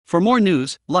For more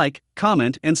news, like,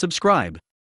 comment, and subscribe.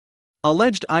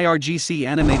 Alleged IRGC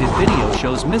animated video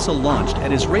shows missile launched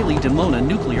at Israeli Dimona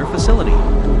nuclear facility.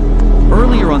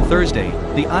 Earlier on Thursday,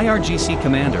 the IRGC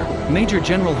commander, Major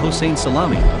General Hossein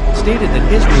Salami, stated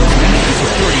that Israel's national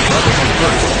security bubble has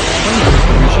burst, claiming that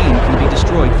the regime can be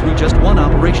destroyed through just one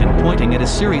operation, pointing at a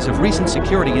series of recent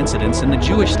security incidents in the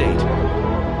Jewish state.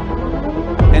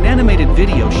 An animated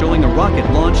video showing a rocket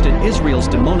launched at Israel's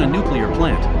Dimona nuclear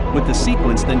plant, with the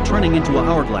sequence then turning into an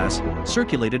hourglass,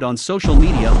 circulated on social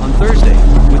media on Thursday,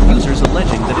 with users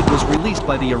alleging that it was released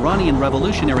by the Iranian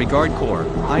Revolutionary Guard Corps,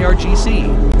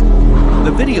 IRGC.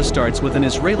 The video starts with an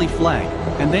Israeli flag,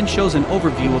 and then shows an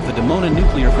overview of the Dimona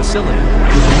nuclear facility,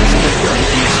 with the missile appearing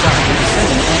from the sky and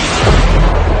descending on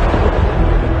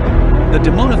the ground. The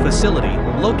Dimona facility,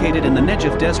 located in the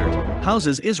Negev desert,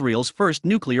 houses Israel's first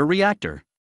nuclear reactor.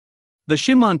 The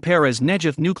Shimon Peres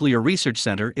Negev Nuclear Research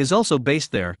Center is also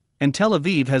based there, and Tel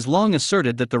Aviv has long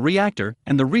asserted that the reactor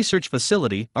and the research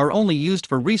facility are only used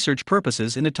for research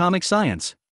purposes in atomic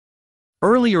science.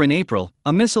 Earlier in April,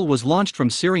 a missile was launched from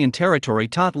Syrian territory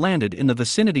landed in the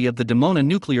vicinity of the Dimona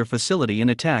nuclear facility, an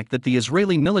attack that the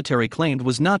Israeli military claimed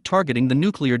was not targeting the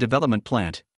nuclear development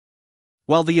plant.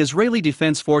 While the Israeli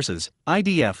Defense Forces,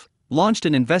 IDF, launched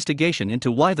an investigation into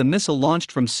why the missile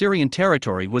launched from Syrian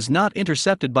territory was not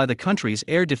intercepted by the country's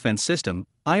air defense system,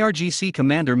 IRGC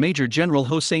Commander Major General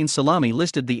Hossein Salami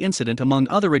listed the incident among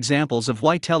other examples of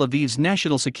why Tel Aviv's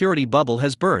national security bubble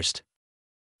has burst.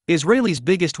 Israel's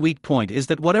biggest weak point is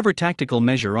that whatever tactical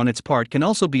measure on its part can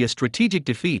also be a strategic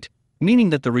defeat, meaning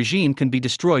that the regime can be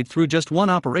destroyed through just one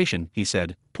operation, he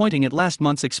said, pointing at last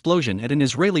month's explosion at an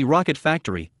Israeli rocket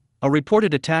factory, a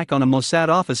reported attack on a Mossad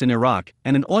office in Iraq,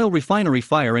 and an oil refinery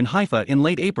fire in Haifa in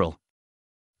late April.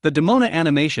 The Dimona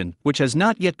animation, which has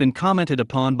not yet been commented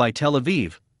upon by Tel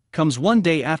Aviv, comes one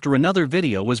day after another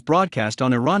video was broadcast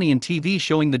on Iranian TV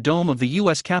showing the dome of the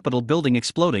U.S. Capitol building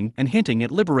exploding and hinting at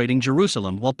liberating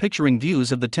Jerusalem while picturing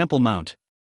views of the Temple Mount.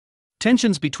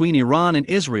 Tensions between Iran and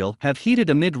Israel have heated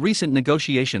amid recent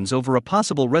negotiations over a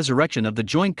possible resurrection of the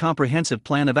Joint Comprehensive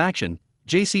Plan of Action,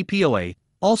 JCPOA,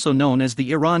 also known as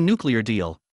the Iran nuclear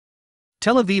deal.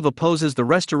 Tel Aviv opposes the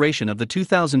restoration of the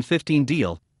 2015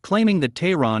 deal, claiming that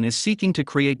Tehran is seeking to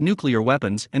create nuclear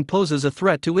weapons and poses a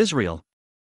threat to Israel.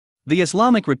 The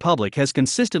Islamic Republic has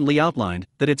consistently outlined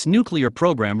that its nuclear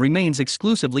program remains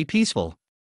exclusively peaceful.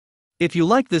 If you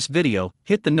like this video,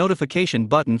 hit the notification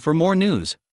button for more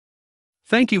news.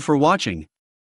 Thank you for watching.